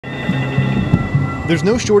There's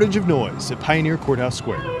no shortage of noise at Pioneer Courthouse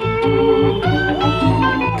Square.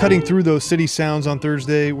 Cutting through those city sounds on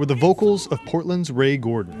Thursday were the vocals of Portland's Rae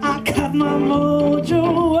Gordon. I got my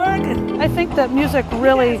mojo working. I think that music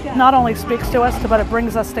really not only speaks to us, but it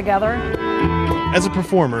brings us together. As a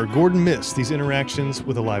performer, Gordon missed these interactions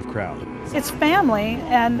with a live crowd. It's family,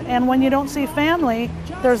 and when you don't see family,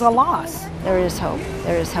 there's a loss. There is hope.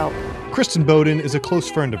 There is hope. Kristin Boden is a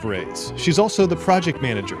close friend of Rae's. She's also the project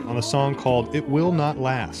manager on a song called It Will Not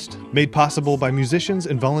Last, made possible by musicians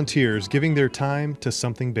and volunteers giving their time to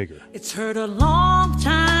something bigger. It's hurt a long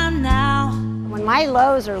time now. When my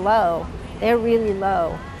lows are low, they're really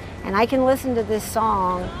low. And I can listen to this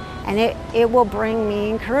song and it will bring me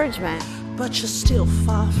encouragement. But you're still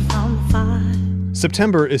far from fine.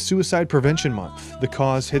 September is Suicide Prevention Month. The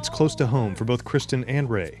cause hits close to home for both Kristin and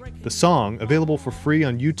Rae. The song, available for free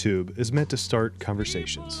on YouTube, is meant to start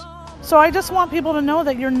conversations. So I just want people to know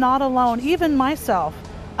that you're not alone. Even myself,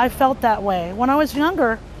 I felt that way. When I was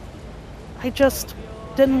younger, I just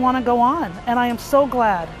didn't want to go on, and I am so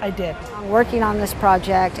glad I did. Working on this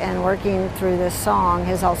project and working through this song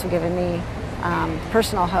has also given me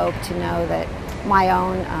personal hope to know that my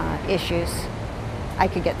own issues, I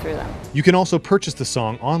could get through them. You can also purchase the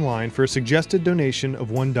song online for a suggested donation of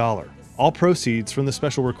 $1. All proceeds from the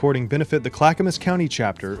special recording benefit the Clackamas County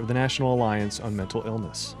chapter of the National Alliance on Mental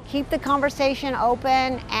Illness. Keep the conversation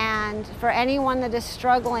open, and for anyone that is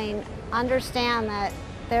struggling, understand that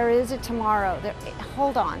there is a tomorrow.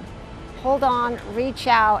 Hold on, reach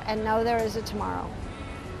out, and know there is a tomorrow,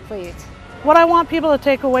 please. What I want people to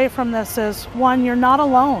take away from this is, 1, you're not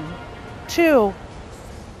alone. 2,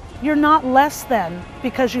 you're not less than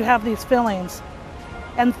because you have these feelings.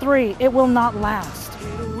 And 3, it will not last.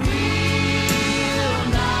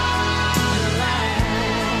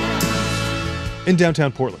 In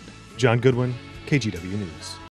downtown Portland, John Goodwin, KGW News.